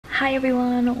Hi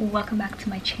everyone, welcome back to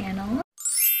my channel.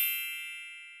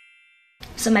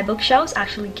 So my bookshelves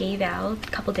actually gave out a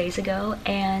couple days ago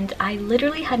and I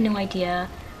literally had no idea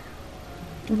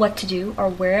what to do or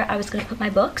where I was going to put my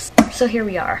books. So here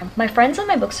we are. My friends on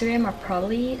my Bookstagram are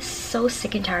probably so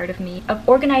sick and tired of me of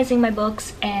organizing my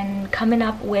books and coming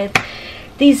up with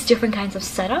these different kinds of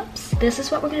setups. This is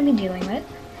what we're going to be dealing with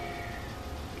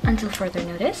until further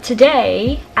notice.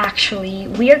 Today, actually,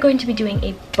 we are going to be doing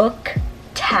a book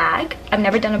tag. I've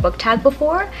never done a book tag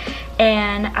before,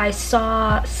 and I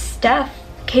saw Steph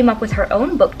came up with her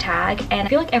own book tag, and I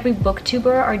feel like every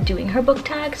booktuber are doing her book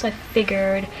tag, so I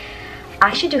figured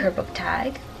I should do her book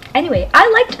tag. Anyway, I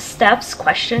liked Steph's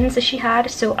questions that she had,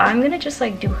 so I'm gonna just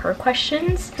like do her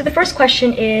questions. So the first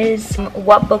question is,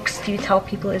 what books do you tell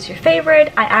people is your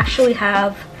favorite? I actually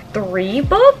have 3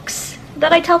 books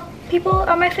that I tell people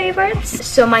are my favorites.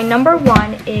 So my number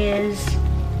 1 is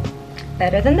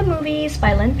Better Than the Movies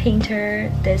by Lynn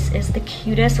Painter. This is the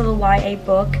cutest little YA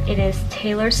book. It is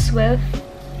Taylor Swift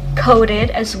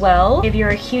coded as well. If you're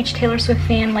a huge Taylor Swift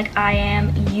fan like I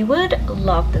am, you would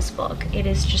love this book. It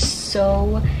is just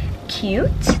so cute.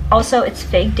 Also, it's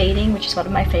fake dating, which is one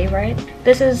of my favorite.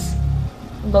 This is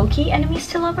low-key enemies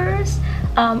to lovers,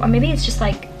 or maybe it's just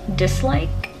like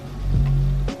dislike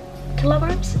to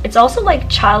lovers. It's also like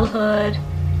childhood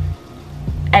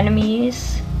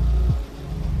enemies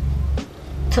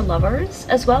to lovers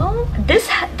as well. This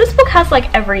book has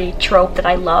like every trope that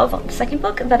I love. The second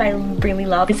book that I really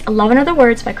love is 11 Other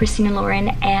Words by Christina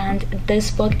Lauren, and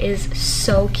this book is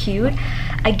so cute.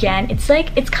 Again,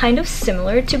 it's kind of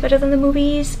similar to Better Than the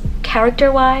Movies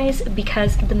character-wise,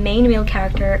 because the main male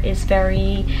character is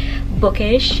very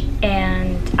bookish,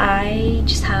 and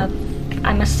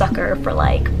I'm a sucker for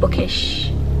like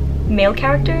bookish male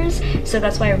characters, so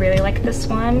that's why I really like this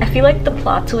one. I feel like the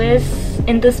plot twist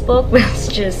in this book was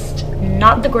just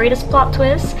not the greatest plot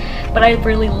twist, but I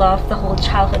really loved the whole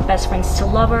childhood best friends to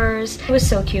lovers. It was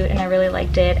so cute and I really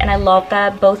liked it, and I love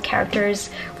that both characters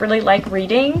really like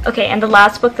reading. Okay, and the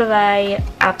last book that I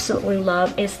absolutely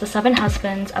love is The 7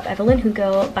 Husbands of Evelyn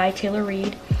Hugo by Taylor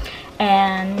Reid,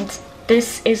 and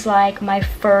this is like my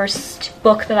first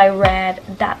book that I read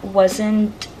that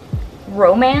wasn't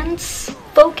romance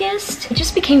focused. It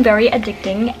just became very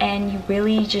addicting, and you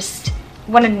really just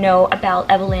want to know about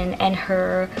Evelyn and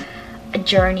her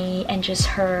journey and just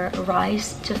her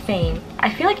rise to fame. I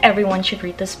feel like everyone should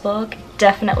read this book.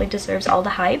 Definitely deserves all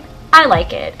the hype. I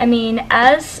like it. I mean,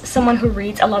 as someone who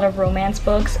reads a lot of romance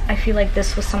books, I feel like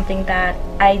this was something that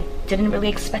I didn't really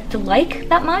expect to like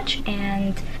that much,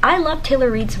 and I love Taylor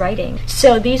Reid's writing.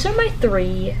 So these are my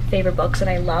 3 favorite books that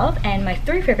I love and my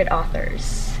 3 favorite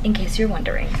authors, in case you're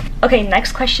wondering. Okay,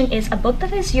 next question is a book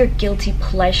that is your guilty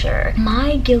pleasure.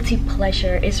 My guilty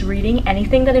pleasure is reading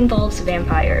anything that involves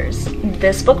vampires.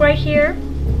 This book right here,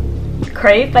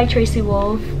 Crave by Tracy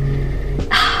Wolff,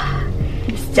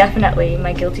 definitely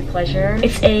my guilty pleasure.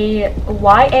 It's a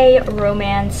YA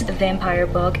romance vampire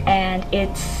book, and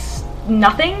it's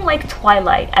nothing like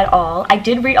Twilight at all. I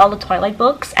did read all the Twilight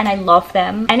books and I love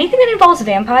them. Anything that involves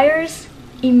vampires,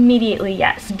 immediately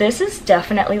yes. This is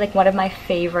definitely like one of my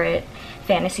favorite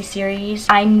fantasy series.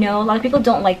 I know a lot of people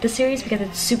don't like the series because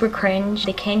it's super cringe.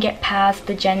 They can't get past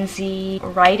the Gen Z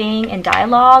writing and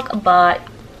dialogue, but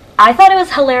I thought it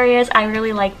was hilarious. I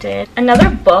really liked it. Another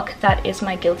book that is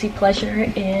my guilty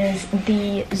pleasure is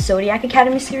the Zodiac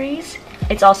Academy series.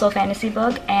 It's also a fantasy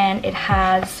book, and it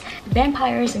has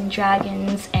vampires and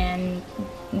dragons and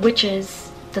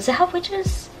witches. Does it have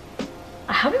witches?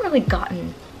 I haven't really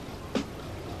gotten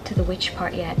to the witch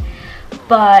part yet.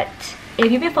 But if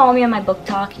you've been following me on my book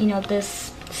talk, you know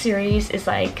this series is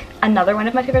like another one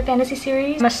of my favorite fantasy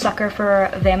series. I'm a sucker for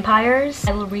vampires.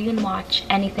 I will read and watch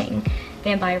anything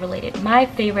vampire related. My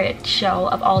favorite show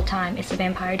of all time is The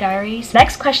Vampire Diaries.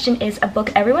 Next question is a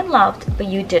book everyone loved but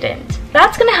you didn't.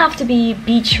 That's gonna have to be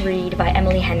Beach Read by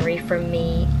Emily Henry for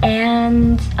me,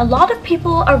 and a lot of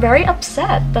people are very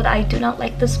upset that I do not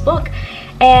like this book,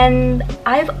 and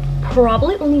I've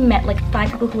probably only met like 5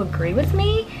 people who agree with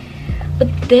me, but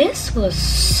this was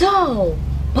so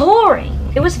boring.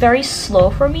 It was very slow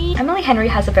for me. Emily Henry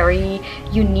has a very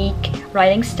unique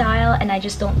writing style, and I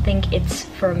just don't think it's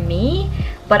for me,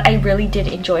 but I really did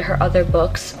enjoy her other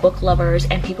books, Book Lovers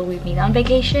and People We Meet on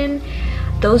Vacation.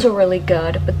 Those were really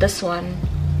good, but this one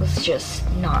was just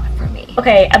not for me.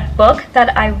 Okay, a book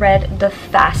that I read the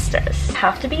fastest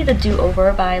have to be The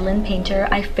Do-Over by Lynn Painter.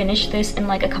 I finished this in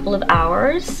like a couple of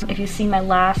hours. If you've seen my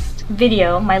last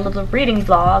video, my little reading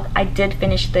vlog, I did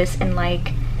finish this in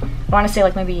like, I want to say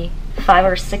like maybe 5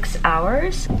 or 6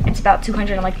 hours. It's about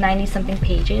 290 something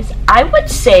pages. I would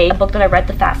say a book that I read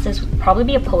the fastest would probably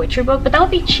be a poetry book, but that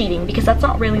would be cheating because that's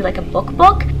not really like a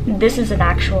book. This is an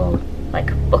actual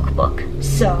like book.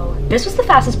 So this was the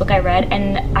fastest book I read,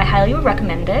 and I highly would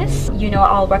recommend this. You know,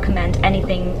 I'll recommend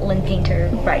anything Lynn Painter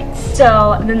writes.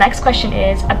 So the next question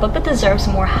is a book that deserves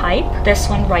more hype. This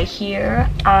one right here.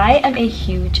 I am a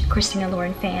huge Christina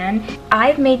Lauren fan.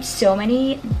 I've made so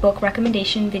many book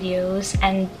recommendation videos,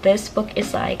 and this book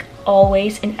is like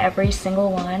always in every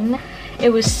single one.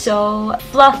 It was so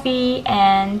fluffy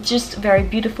and just very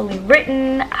beautifully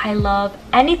written. I love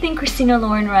anything Christina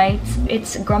Lauren writes.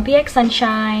 It's Grumpy Ex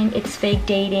Sunshine, it's fake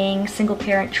dating, single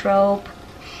parent trope.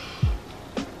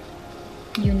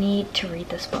 You need to read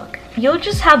this book. You'll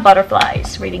just have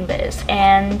butterflies reading this,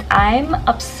 and I'm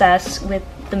obsessed with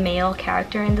the male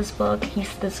character in this book.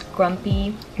 He's this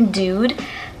grumpy dude,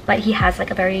 but he has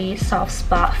like a very soft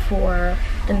spot for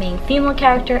the main female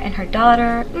character and her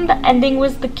daughter. And the ending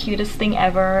was the cutest thing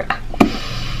ever.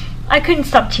 I couldn't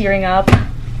stop tearing up.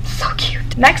 So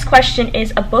cute. Next question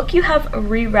is a book you have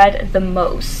reread the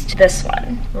most. This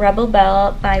one, Rebel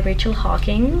Belle by Rachel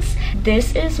Hawkins.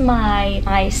 This is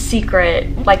my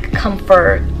secret like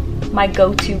comfort, my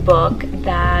go-to book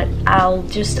that I'll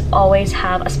just always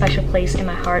have a special place in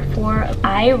my heart for.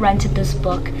 I rented this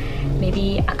book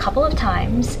maybe a couple of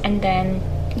times, and then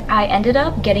I ended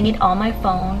up getting it on my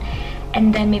phone,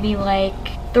 and then maybe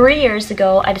like 3 years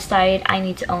ago I decided I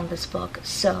need to own this book,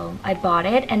 so I bought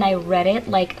it and I read it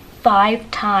like 5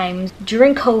 times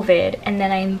during COVID, and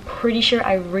then I'm pretty sure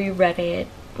I reread it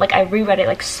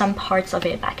like some parts of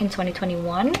it back in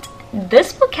 2021.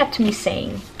 This book kept me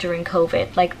sane during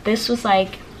COVID. Like this was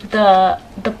like the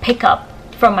pickup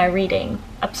from my reading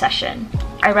obsession.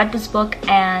 I read this book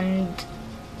and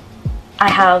I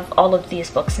have all of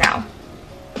these books now.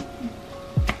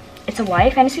 It's a YA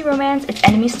fantasy romance. It's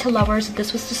enemies to lovers.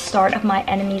 This was the start of my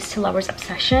enemies to lovers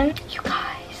obsession. You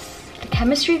guys, the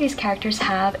chemistry these characters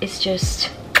have is just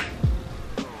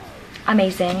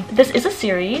amazing. This is a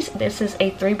series. This is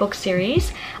a 3-book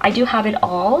series. I do have it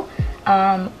all,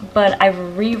 but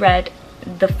I've reread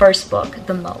the first book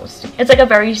the most. It's like a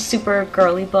very super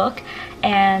girly book,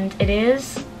 and it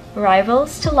is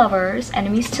rivals to lovers,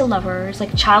 enemies to lovers,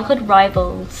 like childhood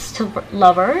rivals to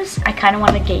lovers. I kind of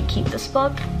want to gatekeep this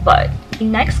book. But the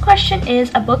next question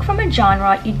is a book from a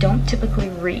genre you don't typically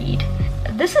read.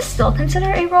 This is still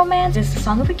considered a romance. It's The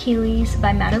Song of Achilles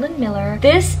by Madeline Miller.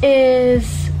 This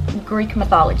is Greek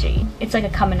mythology. It's like a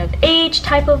coming of age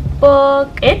type of book.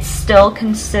 It's still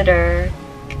considered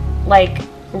like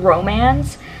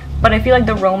romance, but I feel like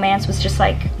the romance was just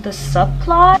like the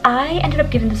subplot. I ended up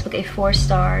giving this book a 4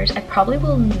 stars. I probably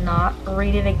will not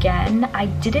read it again. I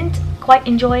didn't quite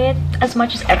enjoy it as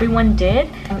much as everyone did.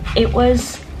 It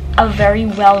was a very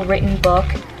well written book,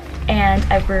 and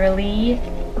I really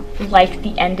liked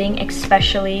the ending,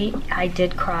 especially I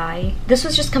did cry. This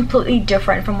was just completely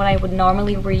different from what I would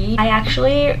normally read. I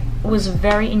actually was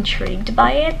very intrigued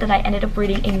by it that I ended up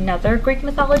reading another Greek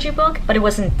mythology book, but it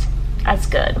wasn't as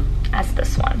good as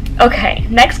this one. Okay,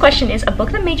 next question is a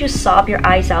book that made you sob your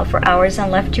eyes out for hours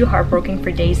and left you heartbroken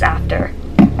for days after.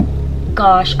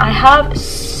 Gosh, I have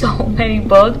so many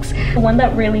books. The one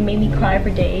that really made me cry for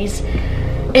days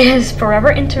is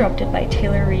Forever Interrupted by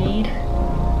Taylor Reid.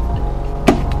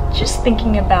 Just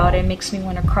thinking about it makes me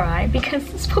want to cry because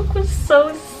this book was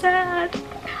so sad.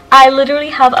 I literally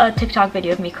have a TikTok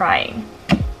video of me crying,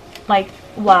 like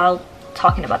while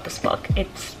talking about this book.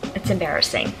 It's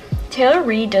embarrassing. Taylor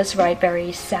Reid does write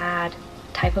very sad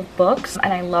type of books,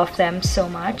 and I love them so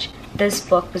much. This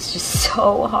book was just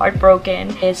so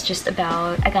heartbroken. It's just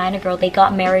about a guy and a girl. They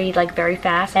got married like very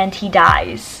fast, and he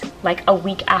dies like a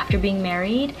week after being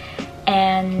married,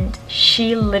 and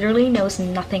she literally knows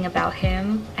nothing about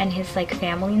him and his like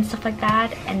family and stuff like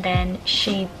that. And then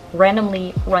she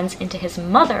randomly runs into his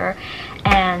mother,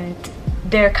 and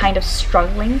they're kind of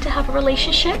struggling to have a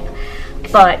relationship.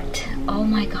 But oh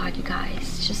my god, you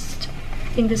guys, just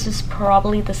I think this is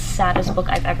probably the saddest book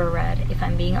I've ever read, if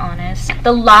I'm being honest.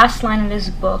 The last line in this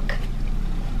book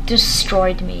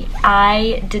destroyed me.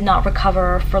 I did not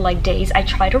recover for like days. I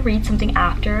tried to read something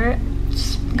after,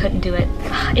 just couldn't do it.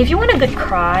 If you want a good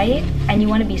cry and you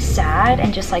want to be sad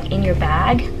and just like in your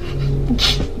bag,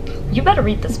 you better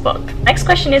read this book. Next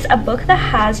question is a book that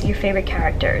has your favorite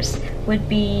characters. Would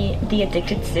be the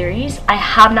Addicted series. I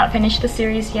have not finished the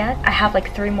series yet. I have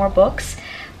like 3 more books,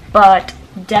 but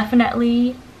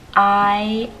definitely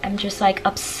I am just like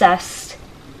obsessed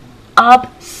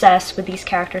with these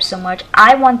characters so much.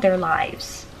 I want their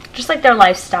lives, just like their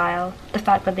lifestyle, the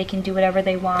fact that they can do whatever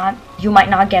they want. You might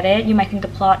not get it. You might think the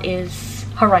plot is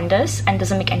horrendous and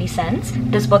doesn't make any sense.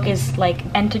 This book is like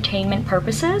entertainment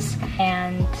purposes,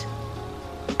 and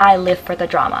I live for the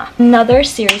drama. Another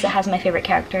series that has my favorite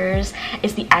characters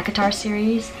is the ACOTAR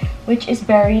series, which is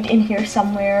buried in here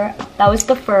somewhere. That was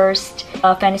the first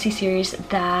fantasy series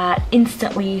that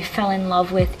instantly fell in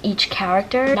love with each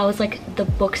character. That was like the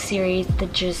book series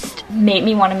that just made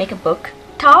me want to make a book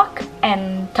talk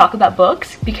and talk about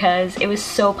books because it was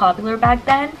so popular back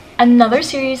then. Another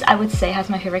series I would say has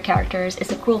my favorite characters is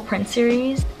the Cruel Prince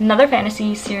series. Another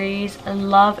fantasy series. I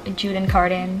love Jude and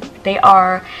Cardan. They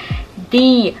are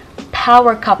the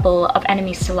power couple of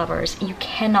enemies to lovers. You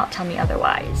cannot tell me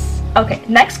otherwise. Okay,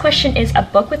 next question is a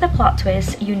book with a plot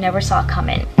twist you never saw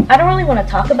coming. I don't really want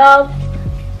to talk about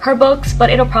her books,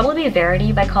 but it'll probably be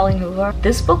Verity by Colleen Hoover.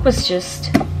 This book was just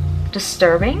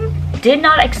disturbing. Did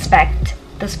not expect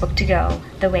this book to go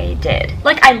the way it did.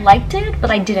 Like, I liked it, but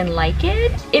I didn't like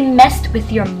it. It messed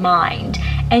with your mind,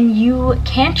 and you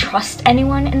can't trust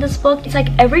anyone in this book. It's like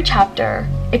every chapter,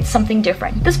 it's something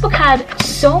different. This book had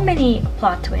so many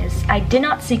plot twists I did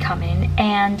not see coming,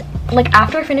 and like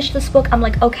after I finished this book, I'm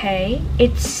like, okay,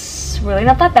 it's really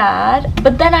not that bad.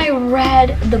 But then I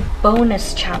read the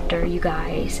bonus chapter, you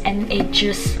guys, and it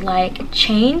just like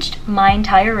changed my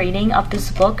entire rating of this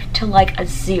book to like a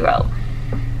 0.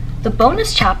 The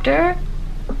bonus chapter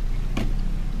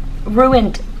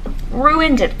ruined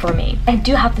it for me. I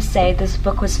do have to say this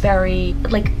book was very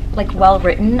like well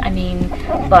written. I mean,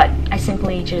 but I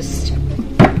simply just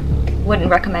wouldn't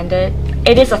recommend it.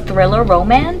 It is a thriller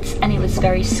romance and it was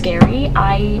very scary.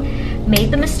 I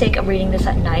made the mistake of reading this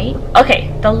at night.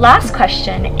 Okay, the last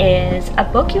question is a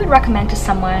book you would recommend to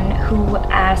someone who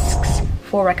asks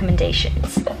for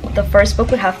recommendations. The first book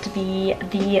would have to be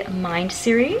the Mind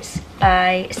series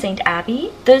by St.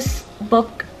 Abbey. This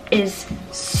book is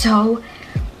so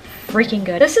freaking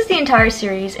good. This is the entire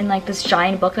series in like this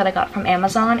giant book that I got from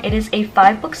Amazon. It is a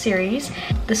 5-book series.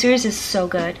 The series is so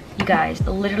good, you guys. It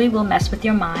literally will mess with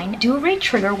your mind. Do read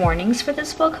trigger warnings for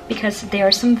this book because there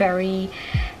are some very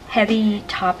heavy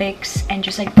topics and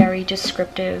just like very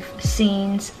descriptive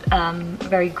scenes,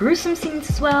 very gruesome scenes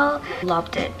as well.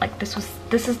 Loved it. Like this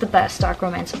is the best dark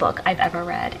romance book I've ever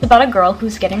read. It's about a girl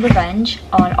who's getting revenge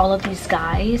on all of these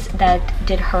guys that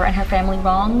did her and her family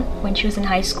wrong when she was in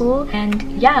high school,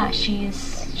 and yeah,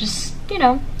 she's just, you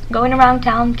know, going around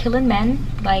town killing men.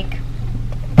 Like,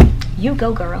 you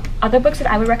go girl. Other books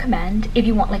that I would recommend if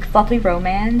you want like fluffy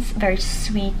romance, very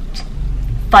sweet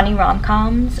funny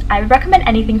rom-coms, I would recommend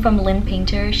anything from Lynn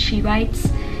Painter. She writes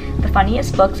the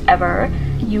funniest books ever.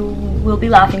 You will be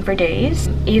laughing for days.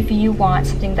 If you want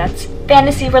something that's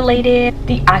fantasy related,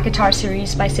 the ACOTAR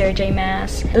series by Sarah J.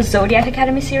 Maas, the Zodiac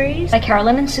Academy series by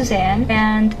Carolyn and Suzanne,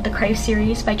 and the Crave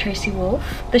series by Tracy Wolff,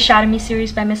 the Shadow Me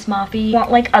series by Miss Moffy. If you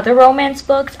want like other romance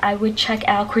books, I would check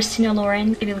out Christina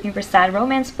Lauren. If you're looking for sad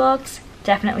romance books,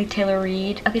 definitely Taylor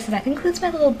Reid. Okay, so that concludes my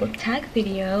little book tag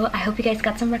video. I hope you guys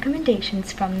got some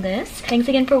recommendations from this. Thanks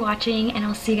again for watching, and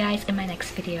I'll see you guys in my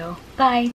next video. Bye!